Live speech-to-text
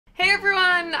Hey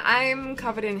everyone, I'm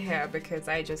covered in hair because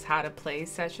I just had a play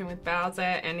session with Bowser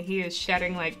and he is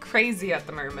shedding like crazy at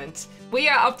the moment. We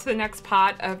are up to the next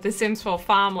part of The Sims 4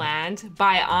 FarmLand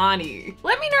by Arnie.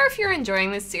 Let me know if you're enjoying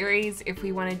this series, if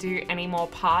we want to do any more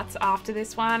parts after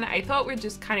this one. I thought we'd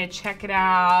just kind of check it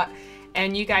out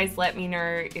and you guys let me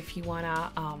know if you want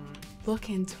to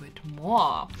look into it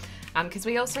more. Because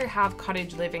we also have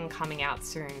cottage living coming out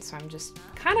soon, so I'm just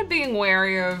kind of being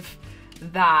wary of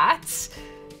that.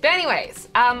 But anyways,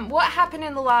 what happened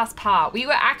in the last part? We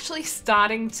were actually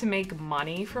starting to make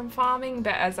money from farming,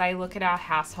 but as I look at our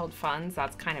household funds,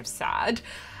 that's kind of sad.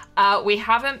 We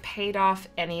haven't paid off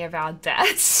any of our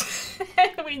debts.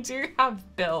 We do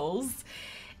have bills,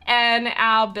 and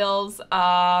our bills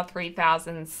are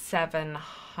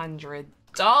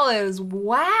 $3,700.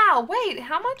 Wow, wait,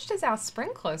 how much does our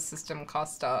sprinkler system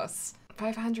cost us?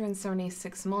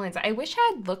 576 million. I wish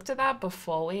I had looked at that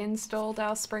before we installed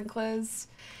our sprinklers.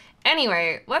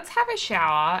 Anyway, let's have a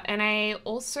shower. And I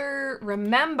also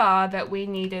remember that we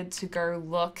needed to go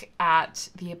look at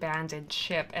the abandoned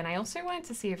ship. And I also wanted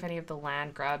to see if any of the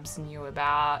Landgraabs knew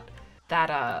about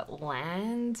that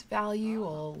land value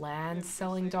or land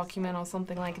selling document or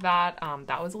something like that.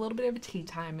 That was a little bit of a tea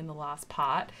time in the last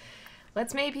part.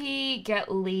 Let's maybe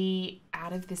get Lee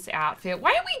out of this outfit.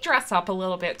 Why don't we dress up a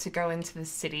little bit to go into the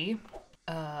city?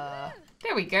 There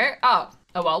we go. Oh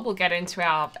well, we'll get into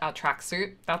our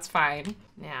tracksuit. That's fine.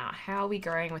 Now, how are we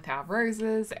going with our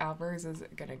roses? Our roses are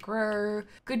gonna grow.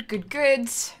 Good, good, good.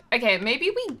 Okay,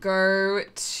 maybe we go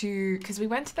to, because we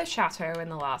went to the chateau in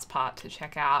the last part to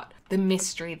check out the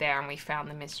mystery there and we found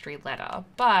the mystery letter.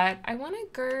 But I want to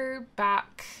go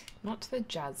back, not to the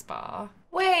jazz bar.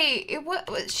 Wait,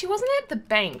 she wasn't at the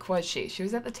bank, was she? She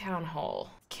was at the town hall.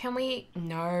 Can we?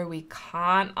 No, we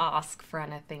can't ask for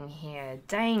anything here.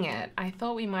 Dang it. I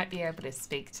thought we might be able to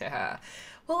speak to her.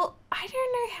 Well, I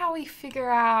don't know how we figure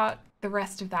out the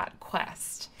rest of that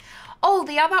quest. Oh,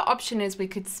 the other option is we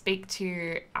could speak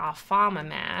to our farmer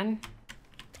man.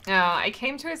 Oh, I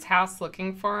came to his house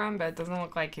looking for him, but it doesn't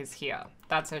look like he's here.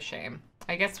 That's a shame.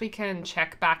 I guess we can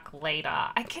check back later.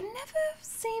 I can never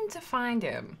seem to find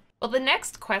him. Well, the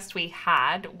next quest we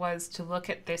had was to look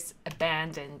at this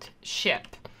abandoned ship.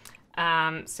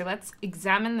 So let's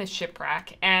examine the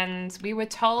shipwreck, and we were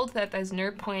told that there's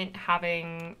no point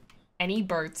having any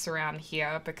boats around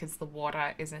here because the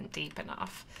water isn't deep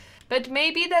enough. But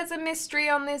maybe there's a mystery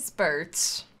on this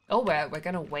boat. Oh, we're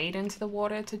gonna wade into the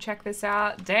water to check this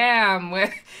out. Damn,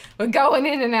 we're going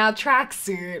in our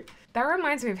tracksuit. That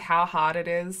reminds me of how hard it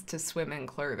is to swim in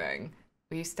clothing.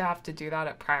 We used to have to do that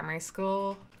at primary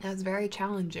school. That was very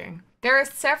challenging. There are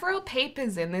several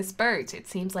papers in this boat. It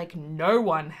seems like no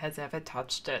one has ever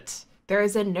touched it. There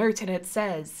is a note and it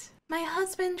says, "My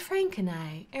husband Frank and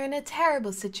I are in a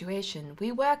terrible situation.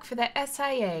 We work for the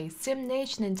SIA, Sim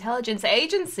Nation Intelligence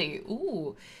Agency.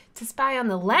 Ooh, to spy on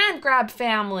the Landgraab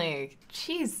family."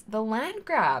 Jeez, the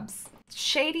Landgraabs.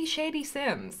 Shady, shady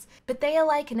Sims. But they are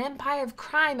like an empire of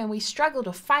crime and we struggle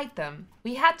to fight them.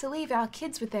 We had to leave our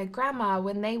kids with their grandma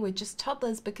when they were just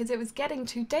toddlers because it was getting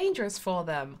too dangerous for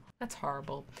them. That's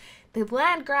horrible. The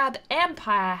Landgraab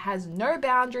empire has no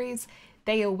boundaries.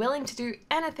 They are willing to do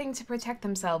anything to protect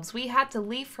themselves. We had to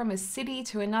leave from a city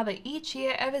to another each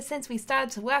year ever since we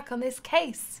started to work on this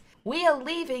case. We are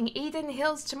leaving Eden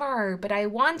Hills tomorrow, but I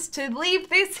want to leave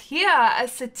this here, a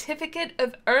certificate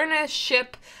of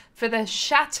ownership for the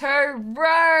Chateau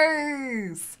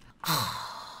Rose.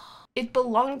 It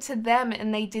belonged to them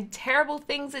and they did terrible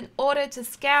things in order to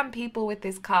scam people with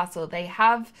this castle. They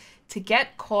have to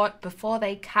get caught before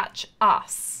they catch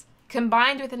us.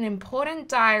 Combined with an important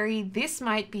diary, this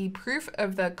might be proof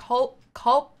of the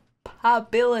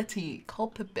culpability.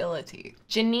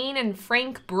 Janine and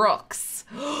Frank Brooks.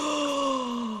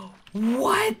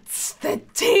 What? The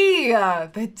tea!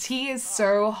 The tea is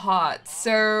so hot.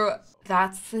 So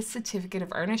that's the certificate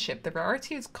of ownership. The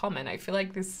rarity is common. I feel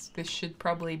like this should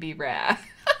probably be rare.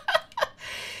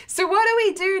 So what do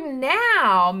we do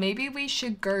now? Maybe we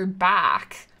should go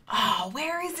back. Oh,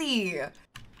 where is he?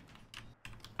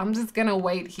 I'm just gonna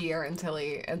wait here until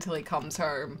he comes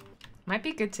home. Might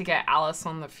be good to get Alice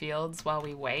on the fields while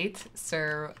we wait.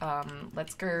 So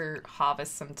let's go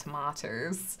harvest some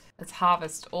tomatoes. Let's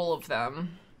harvest all of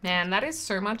them. Man, that is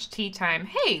so much tea time.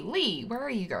 Hey, Lee, where are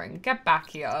you going? Get back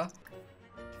here.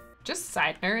 Just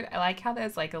side note, I like how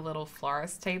there's like a little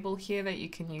florist table here that you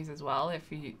can use as well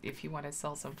if you want to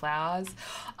sell some flowers.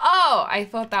 Oh, I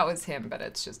thought that was him, but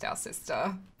it's just our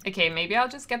sister. Okay, maybe I'll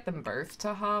just get them both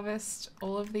to harvest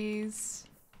all of these.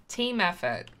 Team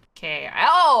effort. Okay,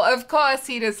 oh, of course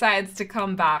he decides to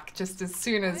come back just as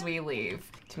soon as we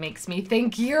leave. It makes me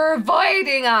think you're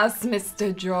avoiding us,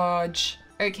 Mr. George.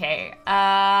 Okay,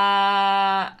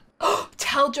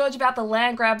 tell George about the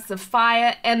Landgraabs, the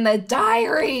fire, and the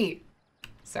diary.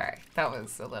 Sorry, that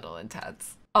was a little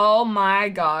intense. Oh my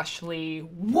gosh, Lee,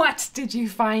 what did you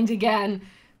find again?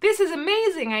 This is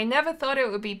amazing. I never thought it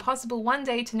would be possible one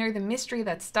day to know the mystery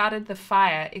that started the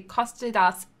fire. It costed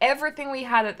us everything we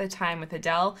had at the time with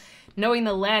Adele. Knowing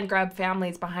the Landgraab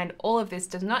families behind all of this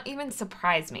does not even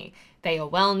surprise me. They are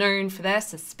well known for their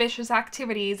suspicious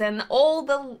activities and all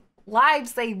the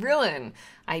lives they ruin.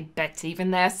 I bet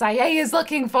even their CIA is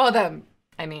looking for them.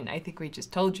 I mean, I think we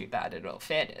just told you that in all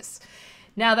fairness.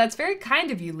 Now, that's very kind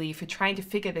of you, Lee, for trying to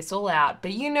figure this all out,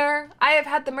 but you know, I have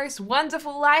had the most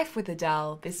wonderful life with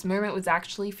Adele. This moment was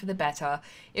actually for the better.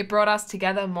 It brought us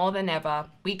together more than ever.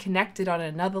 We connected on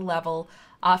another level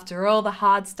after all the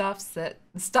hard stuff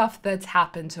that's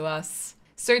happened to us.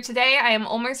 So today, I am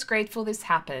almost grateful this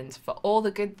happened for all the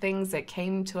good things that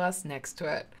came to us next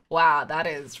to it. Wow, that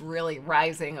is really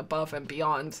rising above and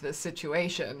beyond the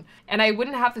situation. And I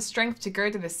wouldn't have the strength to go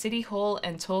to the city hall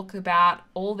and talk about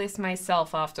all this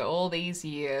myself after all these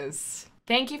years.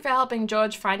 Thank you for helping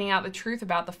George finding out the truth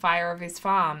about the fire of his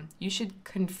farm. You should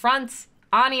confront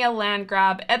Arnie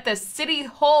Landgraab at the city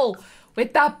hall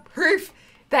with the proof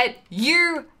that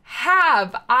you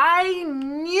have. I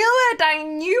knew it. I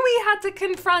knew we had to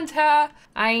confront her.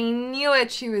 I knew it.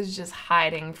 She was just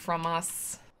hiding from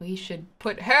us. We should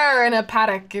put her in a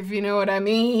paddock, if you know what I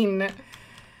mean.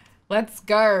 Let's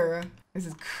go. This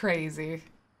is crazy.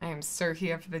 I am so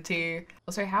here for the tea.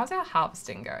 Also, how's our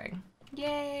harvesting going?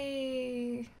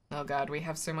 Yay. Oh God, we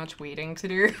have so much weeding to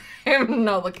do. I'm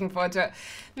not looking forward to it.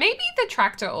 Maybe the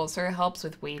tractor also helps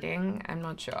with weeding. I'm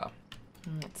not sure.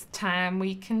 It's time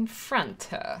we confront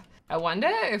her. I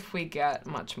wonder if we get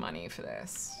much money for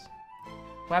this.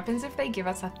 What happens if they give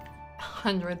us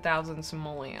 100,000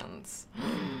 simoleons?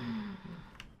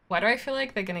 Why do I feel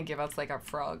like they're gonna give us like a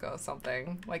frog or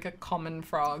something? Like a common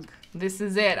frog. This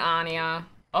is it, Anya.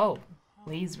 Oh,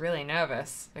 Lee's really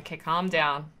nervous. Okay, calm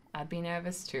down. I'd be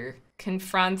nervous too.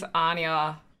 Confront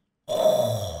Anya.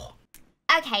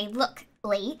 Okay, look,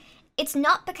 Lee. It's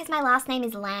not because my last name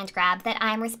is Landgraab that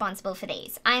I'm responsible for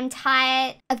these. I'm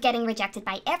tired of getting rejected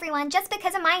by everyone just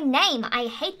because of my name. I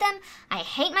hate them. I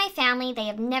hate my family. They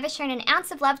have never shown an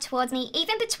ounce of love towards me,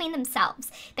 even between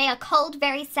themselves. They are cold,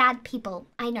 very sad people.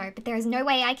 I know, but there is no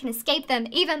way I can escape them,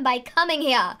 even by coming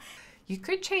here. You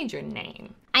could change your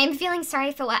name. I am feeling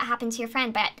sorry for what happened to your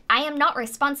friend, but I am not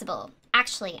responsible.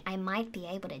 Actually, I might be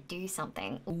able to do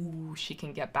something. Ooh, she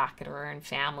can get back at her own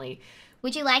family.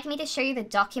 Would you like me to show you the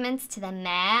documents to the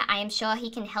mayor? I am sure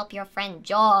he can help your friend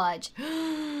George.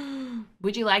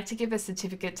 Would you like to give a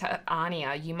certificate to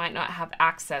Anya? You might not have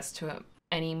access to it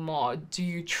anymore. Do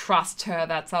you trust her?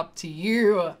 That's up to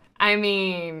you. I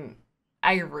mean,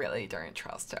 I really don't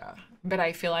trust her, but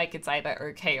I feel like it's either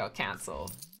okay or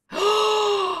cancel.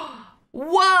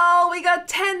 Whoa, we got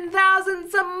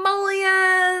 10,000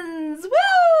 simoleons! Woo!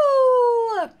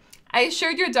 I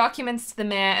showed your documents to the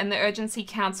mayor and the urgency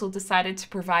council decided to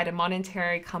provide a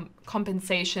monetary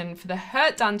compensation for the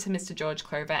hurt done to Mr. George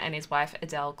Clover and his wife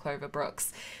Adele Clover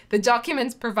Brooks. The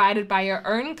documents provided by your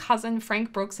own cousin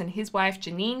Frank Brooks and his wife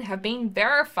Janine have been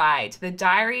verified. The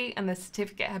diary and the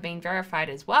certificate have been verified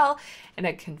as well and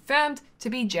are confirmed to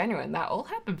be genuine. That all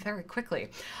happened very quickly.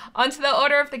 Onto the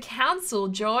order of the council,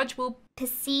 George will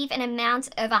perceive an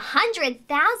amount of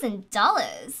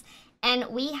 $100,000. And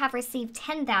we have received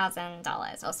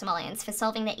 $10,000 or simoleons for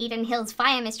solving the Eden Hills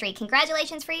fire mystery.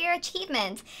 Congratulations for your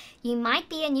achievement. You might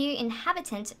be a new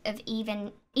inhabitant of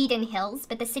Eden Hills,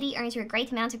 but the city owes you a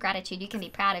great amount of gratitude. You can be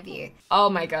proud of you. Oh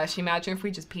my gosh, imagine if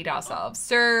we just peed ourselves.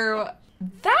 So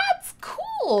that's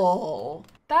cool.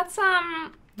 That's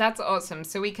awesome.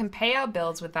 So we can pay our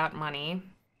bills with that money.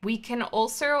 We can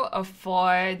also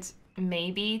afford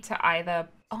maybe to either,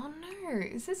 oh no,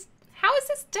 how is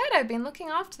this dead? I've been looking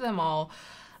after them all.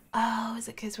 Oh, is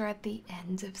it because we're at the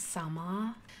end of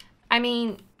summer? I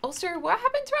mean, also, what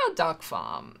happened to our duck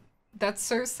farm? That's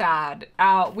so sad.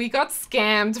 We got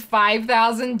scammed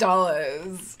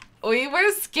 $5,000. We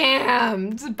were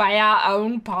scammed by our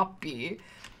own puppy.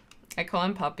 I call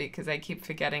him puppy because I keep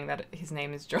forgetting that his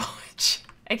name is George.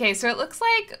 Okay, so it looks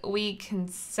like we can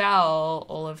sell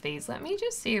all of these. Let me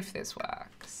just see if this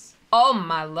works. Oh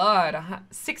my lord,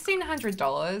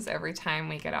 $1,600 every time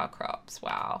we get our crops.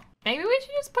 Wow. Maybe we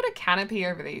should just put a canopy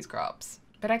over these crops.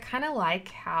 But I kind of like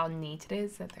how neat it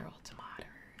is that they're all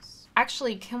tomatoes.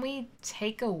 Actually, can we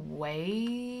take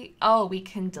away... Oh, we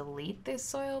can delete this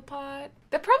soil pot.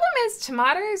 The problem is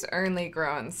tomatoes only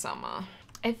grow in summer.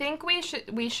 I think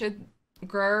we should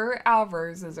grow our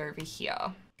roses over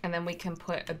here, and then we can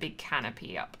put a big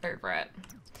canopy up over it.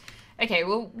 Okay,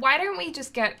 well, why don't we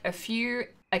just get a few...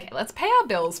 Okay, let's pay our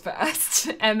bills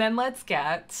first, and then let's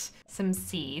get some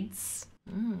seeds.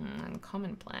 And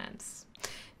common plants.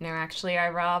 No, actually,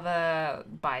 I'd rather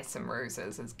buy some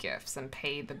roses as gifts and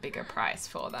pay the bigger price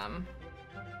for them.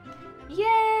 Yay!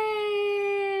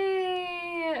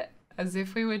 As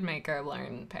if we would make our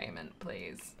loan payment,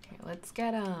 please. Okay, let's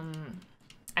get,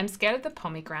 I'm scared of the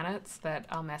pomegranates that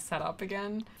I'll mess that up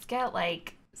again. Let's get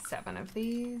like 7 of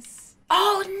these.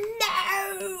 Oh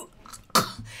no!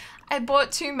 I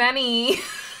bought too many.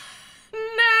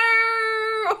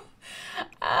 No!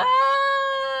 No!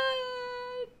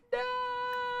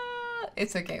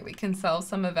 It's okay, we can sell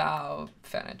some of our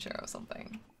furniture or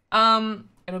something.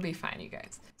 It'll be fine, you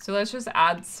guys. So let's just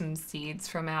add some seeds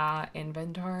from our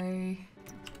inventory.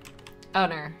 Oh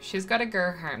no, she's gotta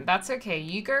go home. That's okay,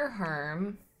 you go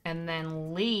home, and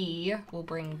then Lee will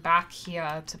bring back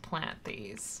here to plant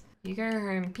these. You go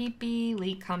home, Pee-Pee.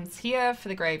 Lee comes here for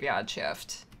the graveyard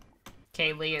shift.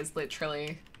 Okay, Lee is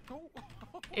literally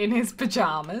in his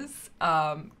pajamas.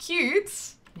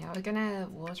 Cute. Now we're gonna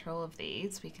water all of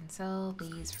these. We can sell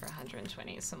these for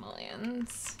 120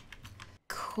 simoleons.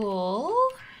 Cool.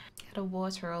 Gotta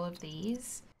water all of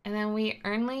these. And then we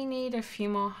only need a few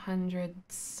more 100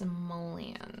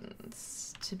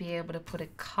 simoleons to be able to put a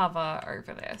cover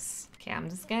over this. Okay, I'm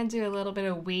just gonna do a little bit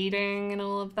of weeding and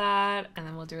all of that, and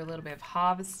then we'll do a little bit of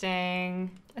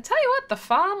harvesting. I tell you what, the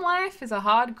farm life is a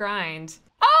hard grind.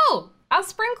 Oh, our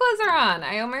sprinklers are on.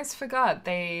 I almost forgot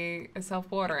they are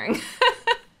self-watering.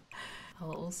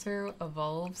 I'll also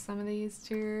evolve some of these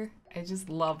too. I just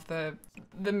love the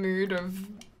mood of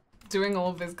doing all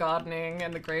of this gardening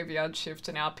and the graveyard shift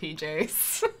in our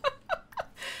PJs.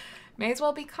 May as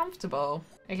well be comfortable.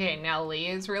 Okay, now Lee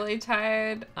is really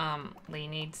tired. Lee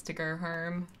needs to go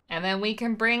home. And then we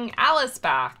can bring Alice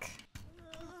back.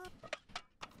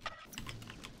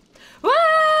 What?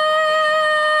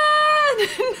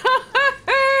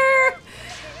 No!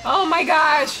 Oh my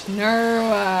gosh,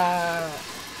 no.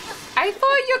 I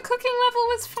thought your cooking level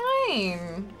was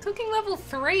fine. Cooking level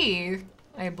 3.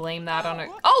 I blame that on it.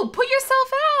 Oh, put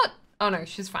yourself out. Oh no,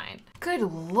 she's fine. Good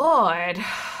Lord.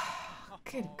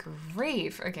 Good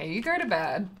grief. Okay, you go to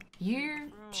bed.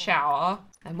 You shower,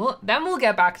 and then we'll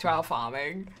get back to our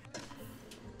farming.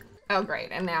 Oh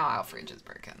great, and now our fridge is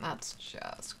broken. That's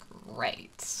just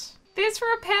great. This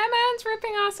repairman's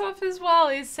ripping us off as well.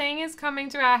 He's saying he's coming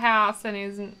to our house and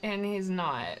he's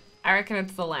not. I reckon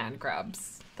it's the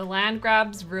Landgraabs. The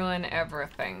Landgraabs ruin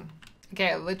everything.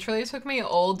 Okay, it literally took me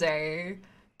all day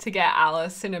to get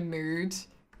Alice in a mood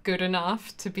good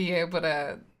enough to be able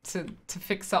to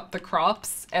fix up the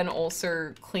crops and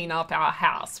also clean up our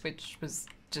house, which was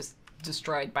just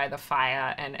destroyed by the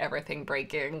fire and everything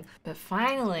breaking. But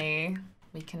finally,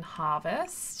 we can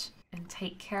harvest and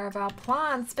take care of our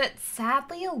plants. But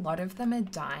sadly, a lot of them are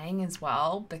dying as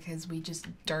well because we just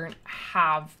don't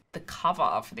have the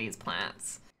cover for these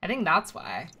plants. I think that's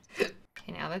why.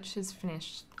 Okay, now that she's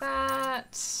finished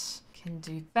that, can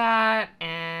do that,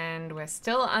 and we're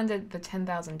still under the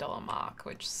 $10,000 mark,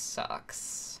 which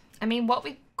sucks. I mean, what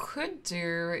we could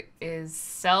do is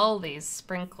sell these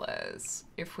sprinklers.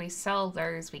 If we sell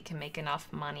those, we can make enough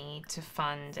money to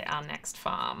fund our next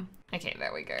farm. Okay,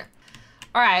 there we go.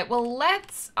 All right, well,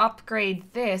 let's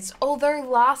upgrade this. Although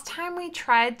last time we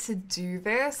tried to do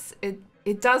this, it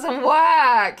doesn't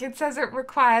work. It says it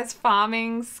requires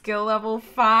farming skill level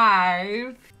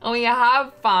 5. And we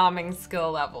have farming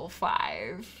skill level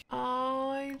 5.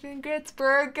 Oh, I think it's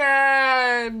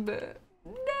broken. No.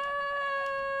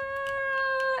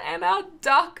 And our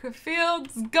duck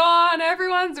field's gone.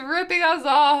 Everyone's ripping us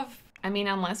off. I mean,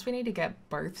 unless we need to get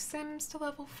both Sims to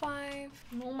level 5.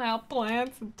 All our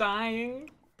plants are dying.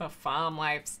 The farm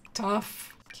life's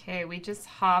tough. Okay, we just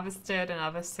harvested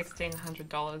another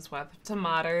 $1,600 worth of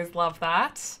tomatoes. Love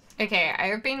that. Okay, I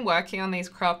have been working on these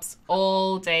crops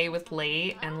all day with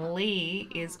Lee, and Lee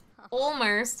is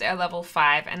almost at level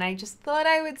 5, and I just thought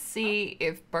I would see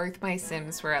if both my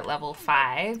Sims were at level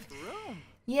 5.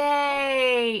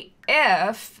 Yay!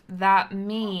 If that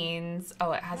means...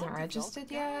 Oh, it hasn't registered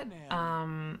yet?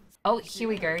 Oh, here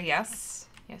we go. Yes.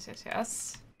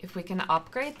 Yes. If we can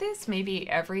upgrade this, maybe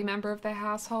every member of the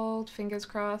household, fingers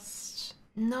crossed.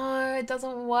 No, it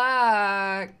doesn't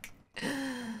work.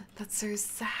 That's so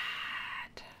sad.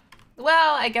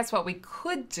 Well, I guess what we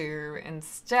could do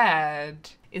instead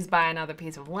is buy another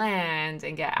piece of land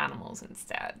and get animals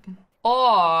instead.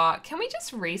 Or can we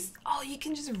just oh, you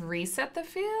can just reset the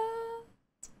field?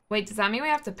 Wait, does that mean we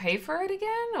have to pay for it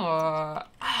again? Or,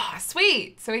 ah,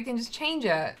 sweet. So we can just change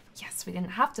it. Yes, we didn't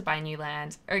have to buy new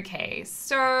land. Okay,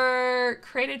 so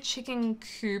create a chicken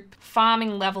coop,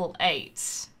 farming level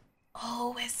 8.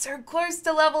 Oh, we're so close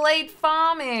to level 8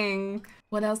 farming.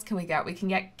 What else can we get? We can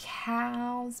get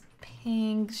cows,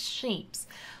 pigs, sheeps.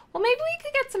 Well, maybe we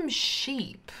could get some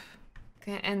sheep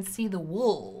and see the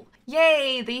wool.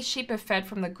 Yay, these sheep are fed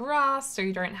from the grass, so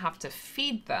you don't have to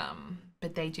feed them.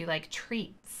 But they do like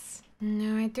treats.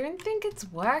 No, I don't think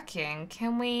it's working.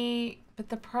 Can we? But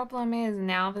the problem is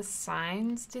now the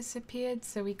signs disappeared,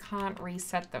 so we can't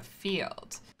reset the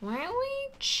field. Why don't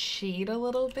we cheat a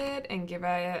little bit and give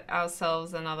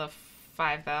ourselves another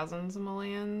 5,000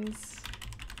 simoleons?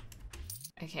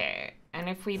 Okay, and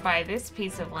if we buy this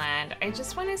piece of land, I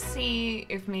just want to see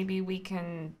if maybe we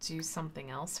can do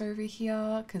something else over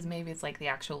here, because maybe it's like the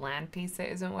actual land piece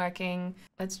that isn't working.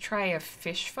 Let's try a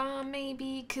fish farm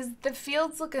maybe, because the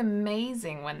fields look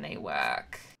amazing when they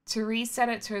work. To reset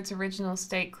it to its original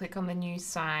state, click on the new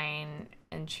sign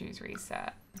and choose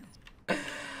reset.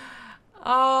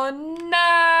 Oh no!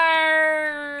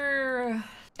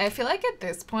 I feel like at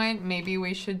this point, maybe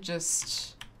we should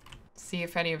just see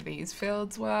if any of these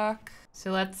fields work.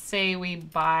 So let's say we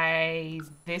buy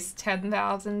this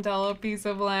 $10,000 piece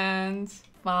of land.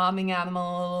 Farming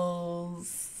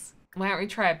animals. Why don't we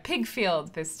try a pig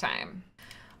field this time?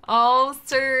 Oh,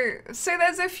 so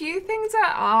there's a few things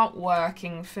that aren't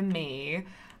working for me.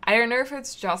 I don't know if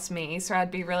it's just me, so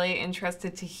I'd be really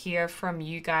interested to hear from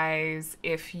you guys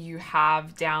if you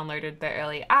have downloaded the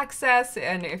early access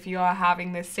and if you are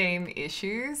having the same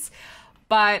issues.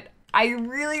 But I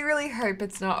really, really hope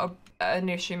it's not an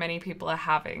issue many people are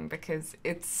having, because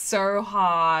it's so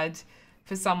hard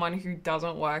for someone who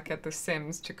doesn't work at The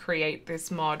Sims to create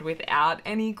this mod without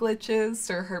any glitches.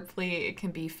 So hopefully it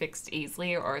can be fixed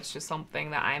easily, or it's just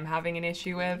something that I'm having an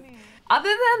issue with. Other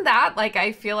than that, like,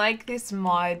 I feel like this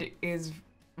mod is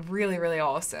really, really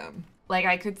awesome. Like,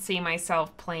 I could see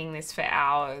myself playing this for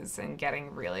hours and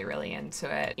getting really, really into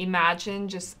it. Imagine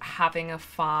just having a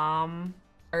farm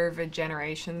over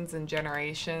generations and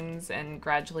generations and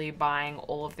gradually buying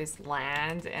all of this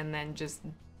land and then just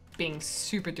being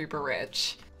super duper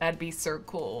rich. That'd be so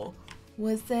cool.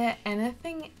 Was there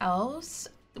anything else?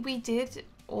 We did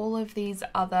all of these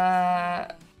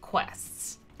other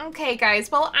quests. Okay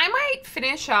guys, well I might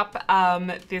finish up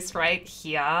this right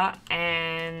here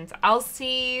and I'll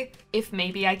see if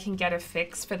maybe I can get a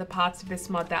fix for the parts of this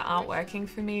mod that aren't working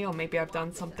for me, or maybe I've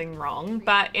done something wrong.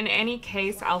 But in any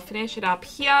case, I'll finish it up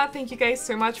here. Thank you guys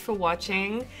so much for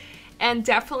watching. And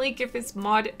definitely give this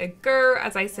mod a go.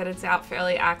 As I said, it's out for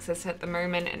early access at the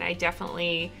moment, and I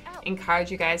definitely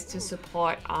encourage you guys to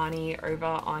support Arnie over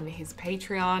on his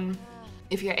Patreon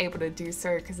if you're able to do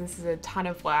so, because this is a ton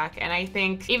of work. And I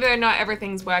think even though not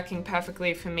everything's working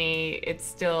perfectly for me, it's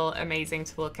still amazing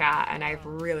to look at, and I've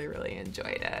really, really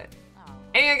enjoyed it.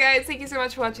 Anyway guys, thank you so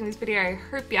much for watching this video. I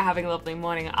hope you're having a lovely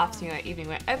morning, afternoon, or evening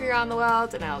wherever you're on the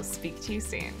world, and I'll speak to you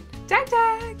soon. Dag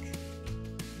dag!